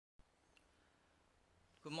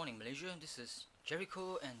Good morning, Malaysia. This is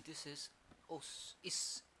Gerryko, and this is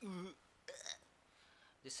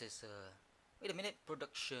this is wait a minute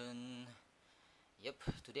production. Yep,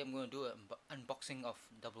 today I'm going to do an unboxing of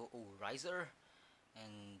Double O Riser,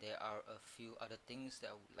 and there are a few other things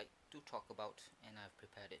that I would like to talk about, and I've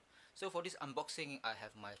prepared it. So for this unboxing, I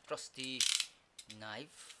have my trusty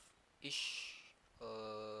knife-ish,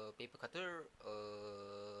 paper cutter,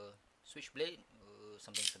 switchblade,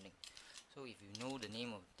 something. So if you know the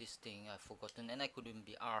name of this thing, I've forgotten, and I couldn't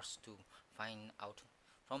be asked to find out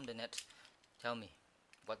from the net. Tell me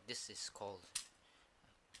what this is called.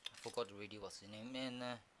 I forgot already what's the name. And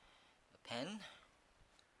a pen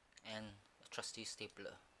and a trusty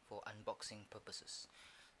stapler for unboxing purposes.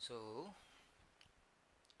 So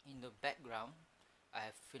in the background, I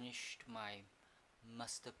have finished my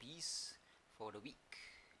masterpiece for the week.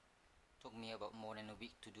 Took me about more than a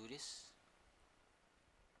week to do this.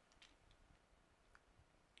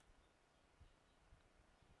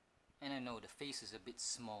 And I know the face is a bit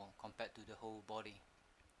small compared to the whole body.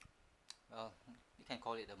 Well, you can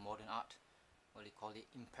call it a modern art, or they call it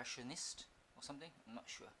impressionist or something, I'm not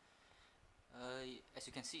sure. As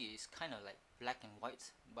you can see, it's kind of like black and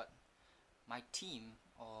white, but my theme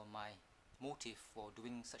or my motive for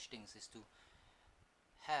doing such things is to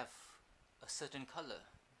have a certain color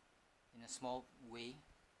in a small way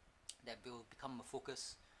that will become a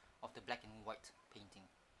focus of the black and white painting.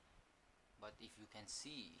 But if you can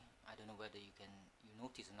see, I don't know whether you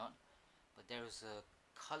notice or not, but there is a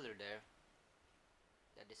color there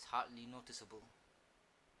that is hardly noticeable.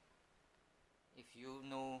 If you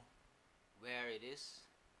know where it is,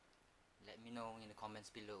 let me know in the comments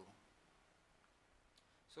below.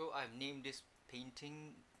 So I've named this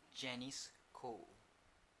painting Janice Co.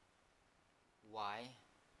 Why?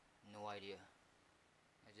 No idea.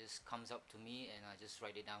 It just comes up to me and I just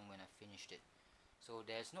write it down when I finished it. So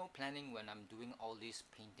there's no planning when I'm doing all these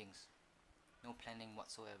paintings. No planning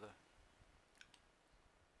whatsoever.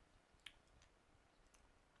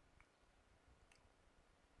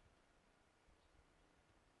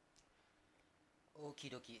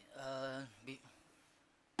 Okie dokie.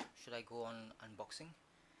 Should I go on unboxing?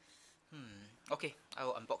 Okay, I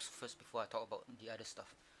will unbox first before I talk about the other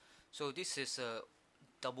stuff. So this is a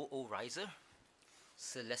Double O Riser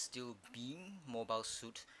Celestial Beam Mobile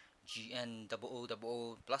Suit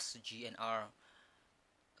GN0000 plus GNR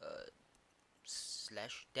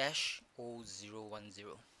slash dash 0010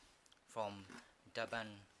 from Daban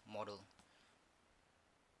model.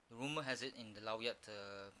 The rumor has it in the Laoyat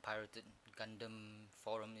pirated Gundam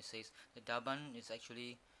forum, it says the Daban is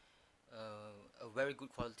actually a very good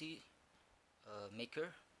quality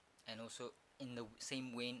maker, and also in the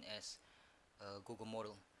same vein as Gogo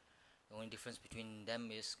model. The only difference between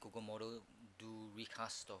them is Gogo model do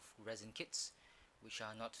recast of resin kits, which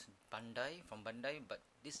are not from Bandai, but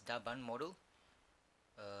this Daban model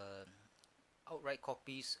outright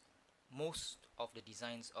copies most of the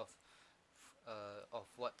designs of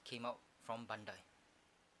what came out from Bandai.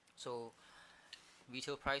 So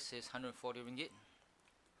retail price is 140 ringgit,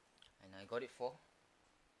 and I got it for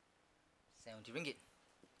 70 ringgit.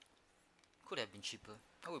 Could have been cheaper.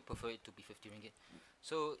 I would prefer it to be 50 ringgit.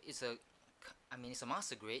 So it's a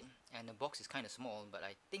master grade, and the box is kind of small, but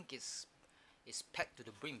I think it's packed to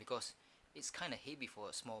the brim because it's kind of heavy for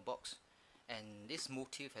a small box. And this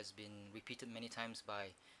motif has been repeated many times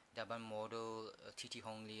by Daban model, TT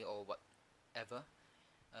Hongli, or whatever.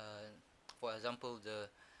 For example, the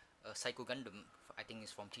Psycho Gundam, I think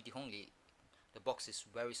is from TT Hongli. The box is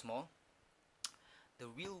very small. The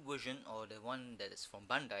real version, or the one that is from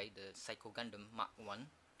Bandai, the Psycho Gundam Mark 1,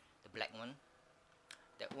 the black one,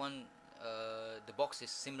 that one, the box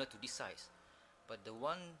is similar to this size, but the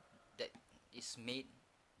one that is made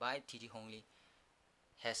by TT Hongli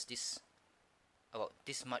has this, about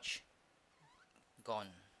this much gone.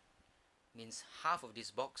 Means half of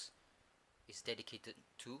this box is dedicated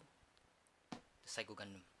to the Psycho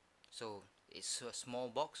Gundam. So it's a small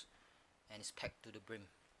box and it's packed to the brim.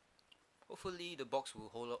 Hopefully the box will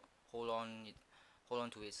hold on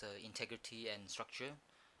to its integrity and structure,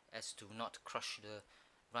 as to not crush the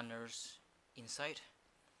runners inside,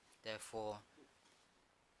 therefore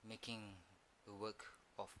making the work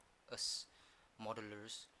of us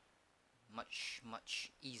modelers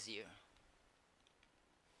much easier.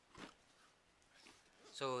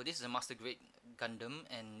 So this is a master grade Gundam,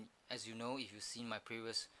 and as you know, if you've seen my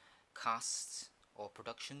previous casts or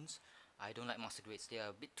productions, I don't like master grades. They are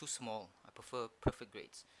a bit too small. I prefer perfect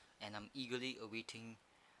grades, and I'm eagerly awaiting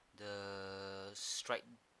the Strike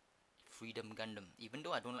Freedom Gundam. Even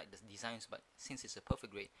though I don't like the designs, but since it's a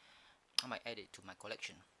perfect grade, I might add it to my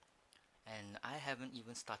collection. and I haven't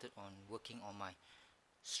even started on working on my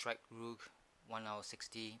Strike Rook 1 hour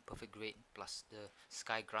 60 perfect grade plus the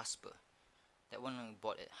Sky Grasper. That one I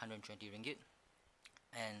bought at 120 ringgit,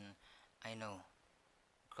 and I know,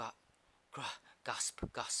 gasp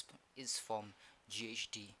is from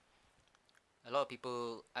GHD. A lot of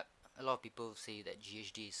people say that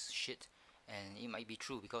GHD is shit, and it might be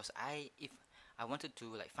true, because if I wanted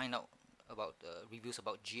to like find out about reviews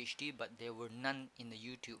about GHD, but there were none in the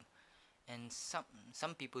YouTube. And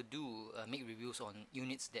some people do make reviews on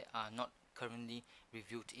units that are not currently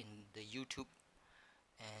reviewed in the YouTube,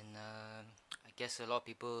 and I guess a lot of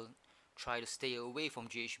people try to stay away from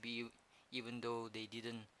GHB even though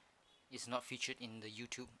it's not featured in the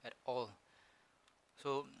YouTube at all.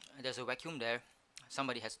 So there's a vacuum there,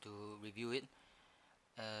 somebody has to review it,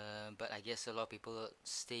 but I guess a lot of people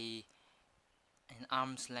stay an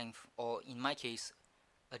arm's length, or in my case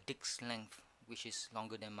a dick's length, which is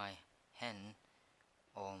longer than my hand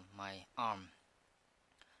or my arm.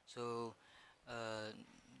 So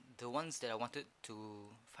the ones that I wanted to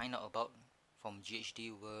find out about from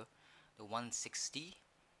GHD were the 160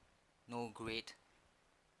 no grade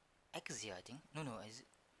Exia, I think. No,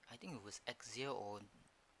 I think it was Exia, or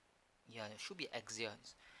yeah, it should be Exia.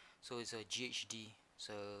 So it's a GHD.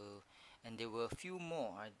 So, and there were a few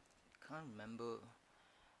more. I can't remember.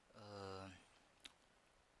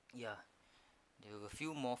 Yeah, there were a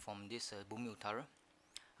few more from this Bumi Utara.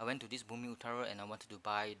 I went to this Bumi Utara and I wanted to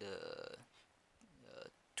buy the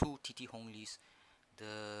two TT Honglis,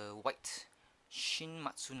 the white Shin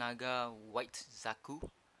Matsunaga white Zaku,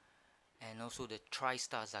 and also the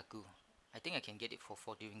Tri-Star Zaku. I think I can get it for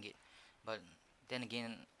 40 ringgit, but then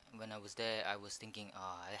again, when I was there, I was thinking,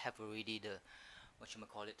 I have already the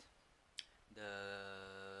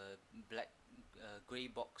the black grey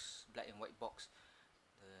box, black and white box,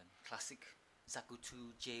 the classic Zaku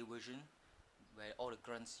 2J version, where all the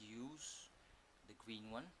grunts use, the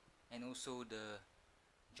green one, and also the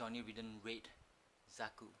Johnny Ridden red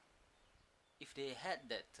Zaku. If they had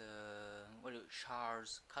that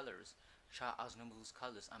Char's colors, Char Aznavour's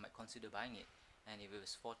colors, I might consider buying it, and if it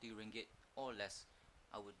was 40 ringgit or less,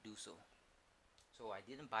 I would do so. So I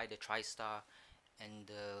didn't buy the Tri-Star and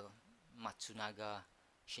the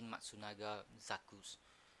Shin Matsunaga Zakus.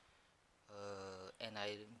 And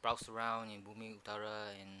I browsed around in Bumi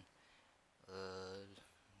Utara, and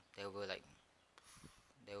there was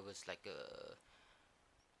like a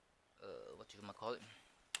what do you call it?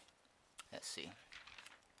 Let's see.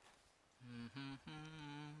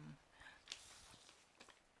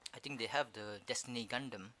 I think they have the Destiny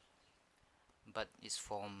Gundam, but it's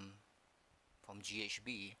from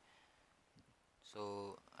GHB.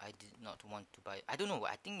 So I did not want to buy. I don't know.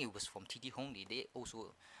 I think it was from TT Hongli. They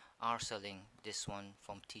also are selling this one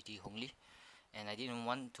from TT Hongli, and I didn't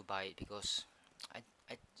want to buy it because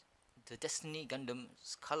the Destiny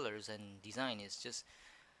Gundam's colors and design it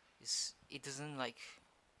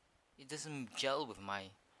doesn't gel with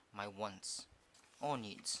my wants or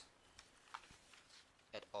needs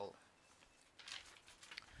at all.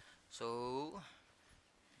 So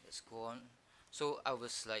let's go on. So I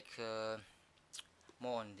was like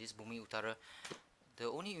more on this Bumi Utara. The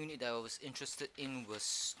only unit that I was interested in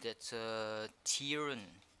was that Tieren,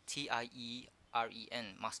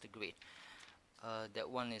 Tieren Master Grade. That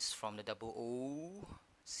one is from the 00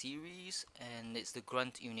 series, and it's the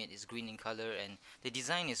grunt unit. It's green in color, and the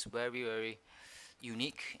design is very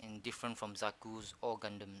unique and different from Zaku's or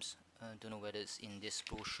Gundam's. Don't know whether it's in this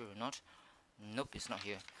brochure or not. Nope, it's not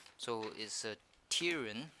here. So it's a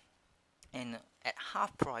Tieren, and at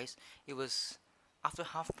half price, after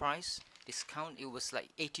half price discount, it was like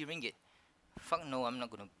 80 ringgit. Fuck no, I'm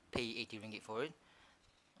not gonna pay 80 ringgit for it.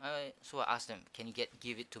 So I asked them, can you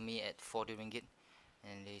give it to me at 40 ringgit?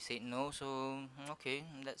 And they said no, so okay,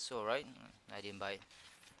 that's alright. I didn't buy it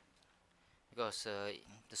because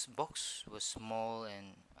this box was small,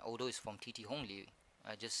 and although it's from TT Hongli,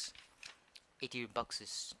 80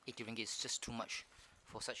 ringgit is just too much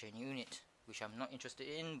for such a unit, which I'm not interested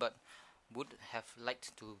in, but would have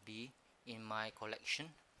liked to be in my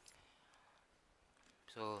collection.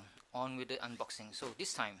 So on with the unboxing. So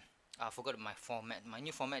this time I forgot my format. My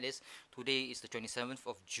new format is today is the 27th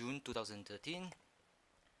of June 2013,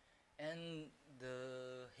 and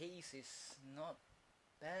the haze is not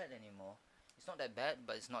bad anymore. It's not that bad,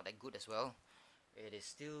 but it's not that good as well. It is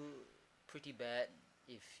still pretty bad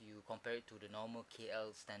if you compare it to the normal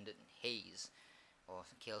KL standard haze, or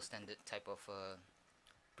KL standard type of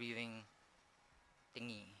breathing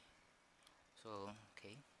thingy. So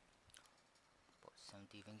okay, about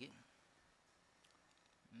 70 ringgit.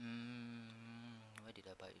 Where did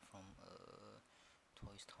I buy it from?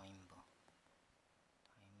 Toys Time Bar.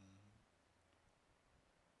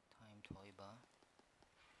 Toy bar.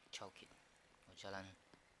 Chow kit. Or jalan.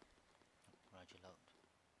 Raja Loud.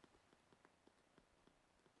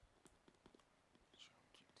 Chow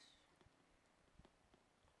kit.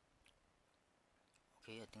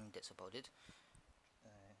 Okay, I think that's about it.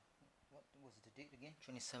 What was the date again?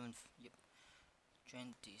 27th. Yep.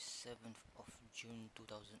 27th of June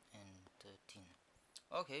 2013.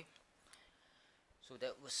 Okay. So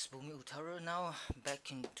that was Bumi Utara. Now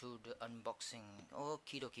back into the unboxing.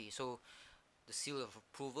 Okie dokie. So the seal of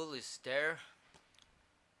approval is there.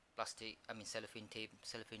 Plastic, I mean cellophane tape,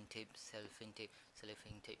 cellophane tape, cellophane tape,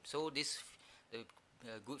 cellophane tape. So this, the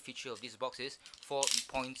good feature of this box is 4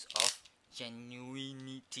 points of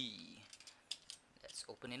genuinity. Let's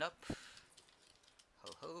open it up.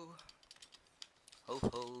 Ho ho, ho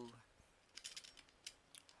ho,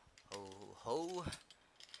 ho ho,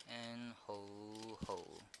 and ho ho.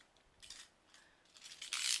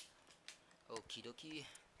 Okie dokie.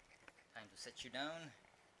 Time to set you down.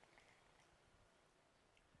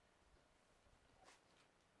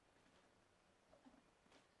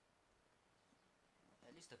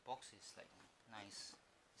 At least the box is like nice.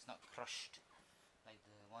 It's not crushed like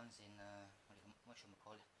the ones in what should we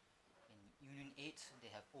call it? In Union 8, they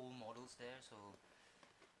have old models there, so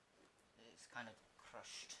it's kind of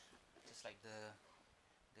crushed. Just like the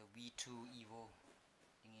V2 Evo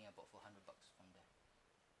thingy I bought for $100 from there.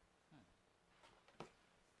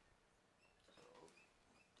 So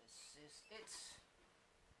this is it.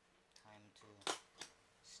 Time to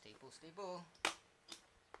staple.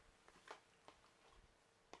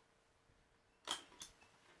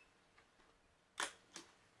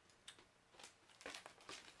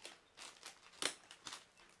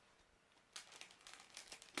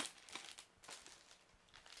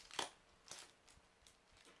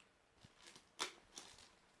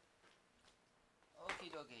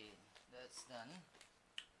 Okay, that's done.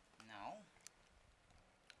 Now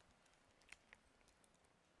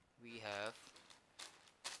we have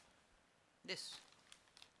this.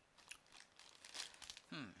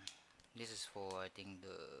 This is for, I think,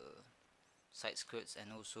 the side skirts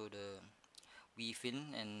and also the wee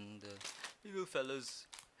fin and the little fellas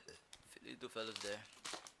there.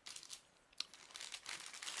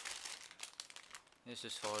 This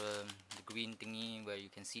is for the green thingy where you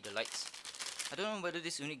can see the lights. I don't know whether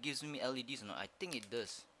this unit gives me LEDs or not. I think it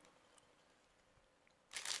does.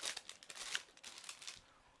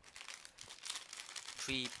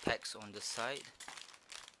 Three packs on the side.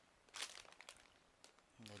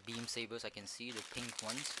 The beam sabers, I can see the pink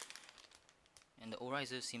ones, and the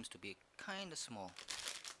Orizer seems to be kinda small.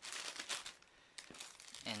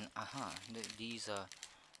 And these are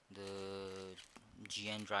the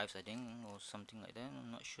GN drives, I think, or something like that.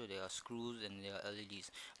 I'm not sure. They are screws and they are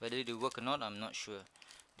LEDs. Whether they work or not, I'm not sure.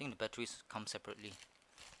 I think the batteries come separately.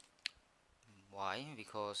 Why?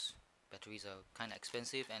 Because batteries are kind of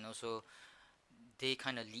expensive, and also they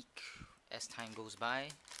kind of leak as time goes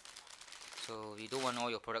by. So you don't want all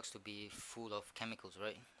your products to be full of chemicals,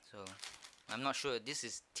 right? So I'm not sure. This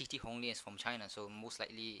is TT Hongli, it's from China, so most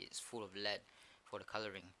likely it's full of lead for the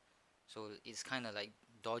coloring. So it's kind of like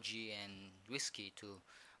dodgy and risky to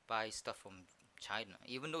buy stuff from China,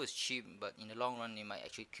 even though it's cheap, but in the long run it might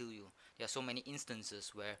actually kill you. There are so many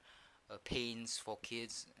instances where paints for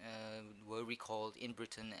kids were recalled in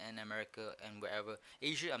Britain and America and wherever.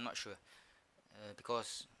 Asia, I'm not sure,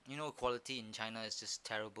 because you know, quality in China is just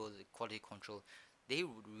terrible. The quality control, they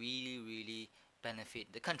would really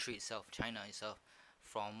benefit the country itself, China itself,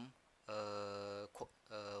 from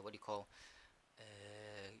what do you call,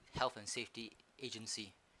 health and safety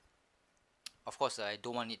agency. Of course, I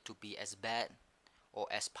don't want it to be as bad or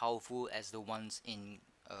as powerful as the ones in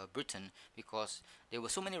Britain, because there were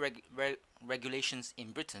so many regulations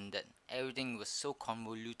in Britain that everything was so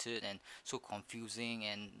convoluted and so confusing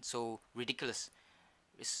and so ridiculous.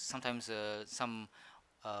 Sometimes some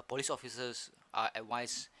police officers are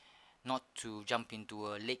advised not to jump into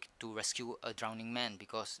a lake to rescue a drowning man,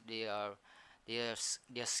 because they are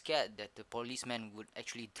scared that the policeman would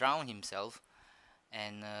actually drown himself,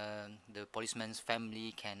 and the policeman's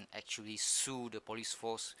family can actually sue the police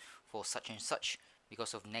force for such and such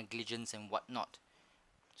because of negligence and whatnot.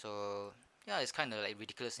 So yeah, it's kind of like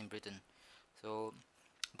ridiculous in Britain. So,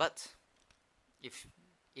 but if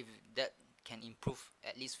that can improve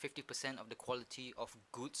at least 50% of the quality of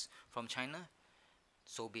goods from China,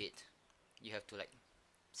 so be it. You have to like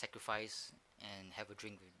sacrifice and have a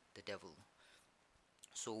drink with the devil.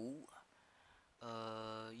 So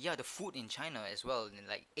yeah, the food in China as well,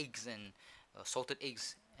 like eggs and salted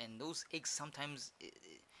eggs, and those eggs sometimes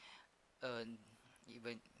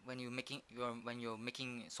when you're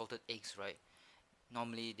making salted eggs, right,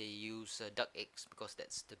 Normally they use duck eggs because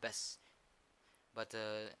that's the best, but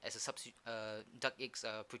as a substitute, duck eggs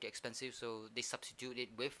are pretty expensive, so they substitute it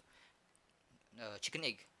with chicken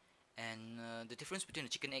egg. And the difference between a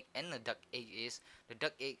chicken egg and a duck egg is the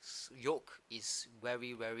duck egg's yolk is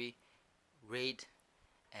very red,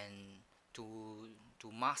 and to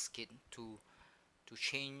mask it, to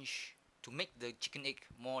change, to make the chicken egg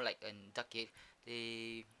more like a duck egg,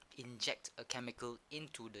 they inject a chemical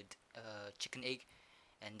into the chicken egg,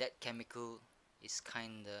 and that chemical is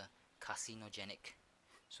kinda carcinogenic.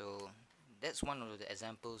 So that's one of the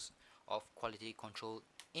examples of quality control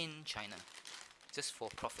in China, just for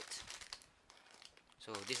profit.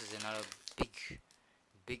 So this is another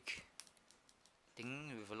big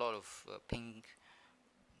thing with a lot of pink.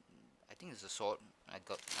 I think it's a sword.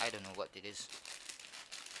 I don't know what it is.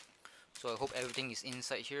 So I hope everything is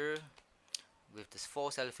inside here. With this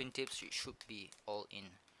 4 cellophane tips, it should be all in.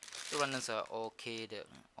 The runners are okay.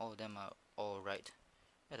 All of them are alright.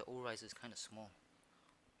 Yeah, the O-rise is kind of small.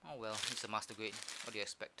 Oh well, it's a master grade. What do you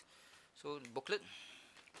expect? So the booklet.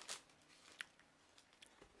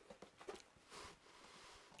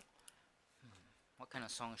 What kind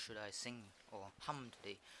of song should I sing or hum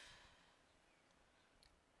today?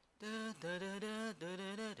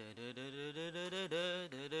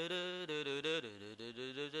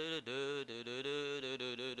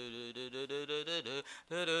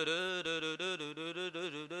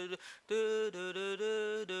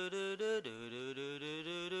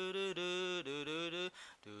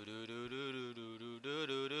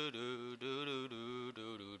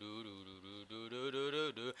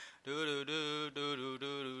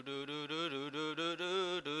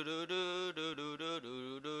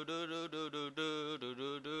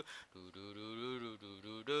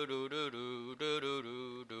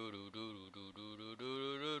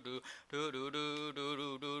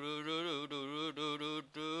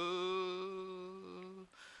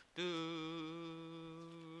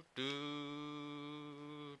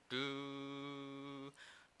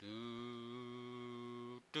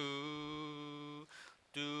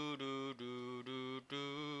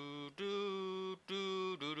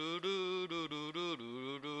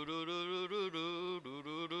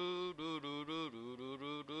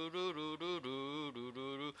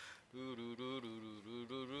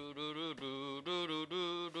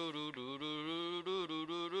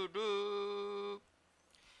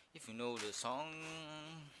 If you know the song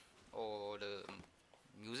or the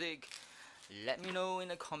music, let me know in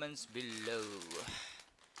the comments below.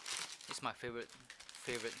 It's my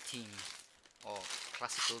favorite theme or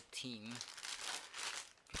classical theme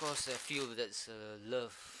because I feel that's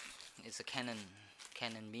love. It's a canon.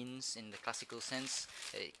 Canon means in the classical sense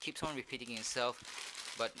it keeps on repeating itself,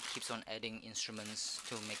 but keeps on adding instruments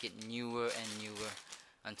to make it newer and newer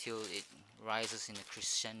until it rises in a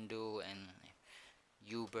crescendo and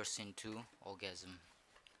you burst into orgasm.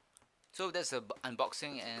 So that's a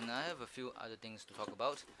unboxing, and I have a few other things to talk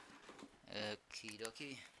about. Okie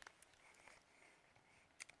dokie.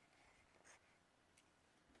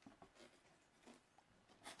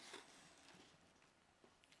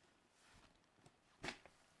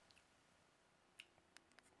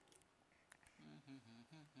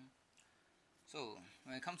 So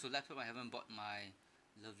when it comes to laptop, I haven't bought my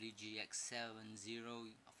lovely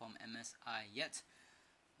GX70 from MSI yet.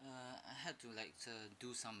 I had to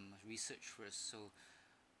do some research first. So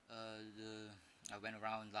I went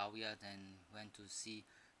around Laoya and went to see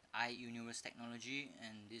iUniverse Technology,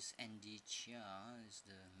 and this Andy Chia is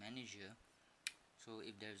the manager. So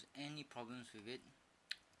if there's any problems with it,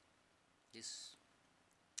 this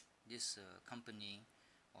company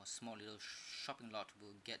or small little shopping lot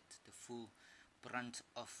will get the full brunt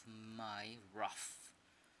of my wrath.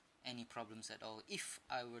 Any problems at all if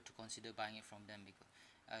I were to consider buying it from them, because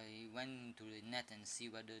I went to the net and see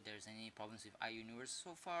whether there's any problems with iUniverse.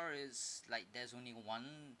 So far it's like there's only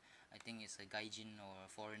one. I think it's a gaijin or a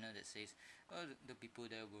foreigner that says, oh, the people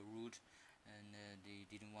there were rude and they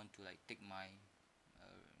didn't want to take my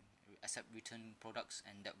accept return products,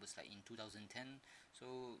 and that was in 2010.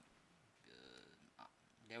 So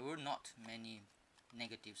there were not many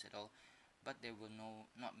negatives at all, but there were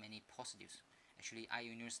not many positives. Actually,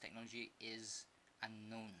 iUniverse Technology is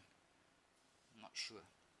unknown. I'm not sure.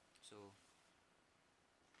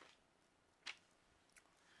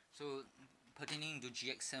 So pertaining to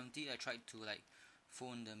GX70, I tried to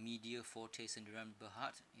phone the Media Forte Sendirian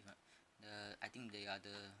Berhad. I think they are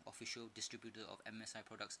the official distributor of MSI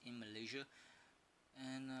products in Malaysia,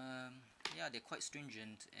 and yeah, they're quite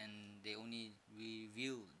stringent, and they only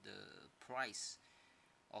reveal the price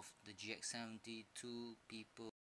of the GX70 to people